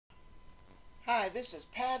Hi, this is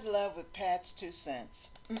Pat Love with Pat's 2 Cents.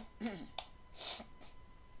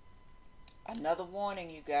 Another warning,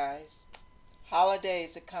 you guys.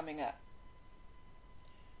 Holidays are coming up.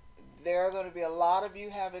 There are going to be a lot of you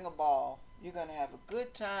having a ball. You're going to have a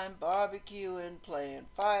good time barbecuing, playing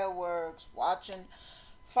fireworks, watching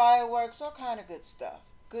fireworks, all kind of good stuff.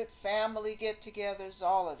 Good family get-togethers,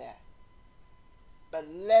 all of that. But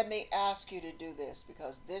let me ask you to do this,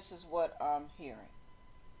 because this is what I'm hearing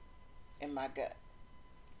in my gut.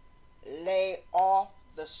 Lay off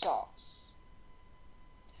the sauce.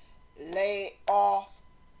 Lay off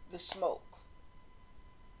the smoke.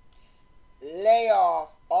 Lay off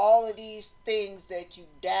all of these things that you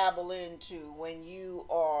dabble into when you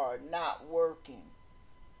are not working.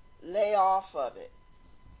 Lay off of it.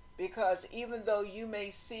 Because even though you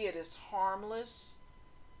may see it as harmless,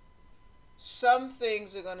 some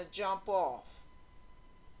things are going to jump off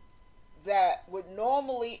that would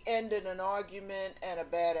normally end in an argument and a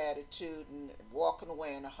bad attitude and walking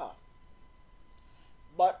away in a huff.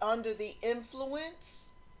 But under the influence,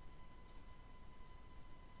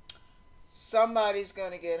 somebody's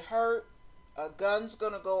going to get hurt, a gun's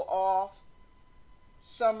going to go off,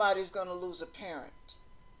 somebody's going to lose a parent.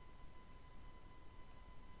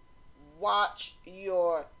 Watch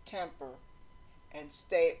your temper and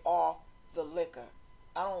stay off the liquor.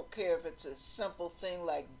 I don't care if it's a simple thing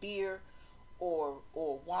like beer or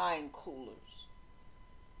wine coolers.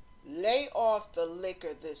 Lay off the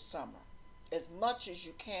liquor this summer as much as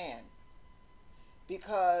you can,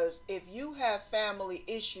 because if you have family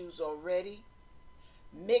issues already,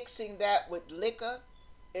 mixing that with liquor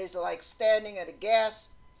is like standing at a gas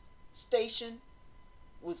station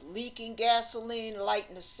with leaking gasoline,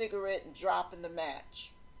 lighting a cigarette and dropping the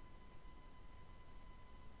match.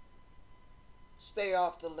 Stay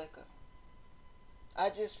off the liquor. I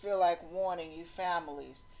just feel like warning you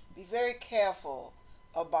families, be very careful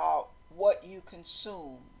about what you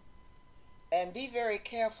consume, and be very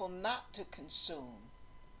careful not to consume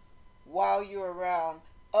while you're around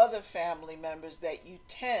other family members that you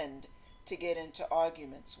tend to get into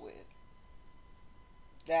arguments with.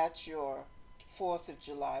 That's your 4th of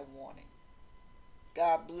July warning.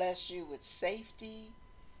 God bless you with safety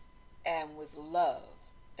and with love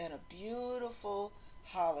and a beautiful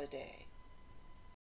holiday.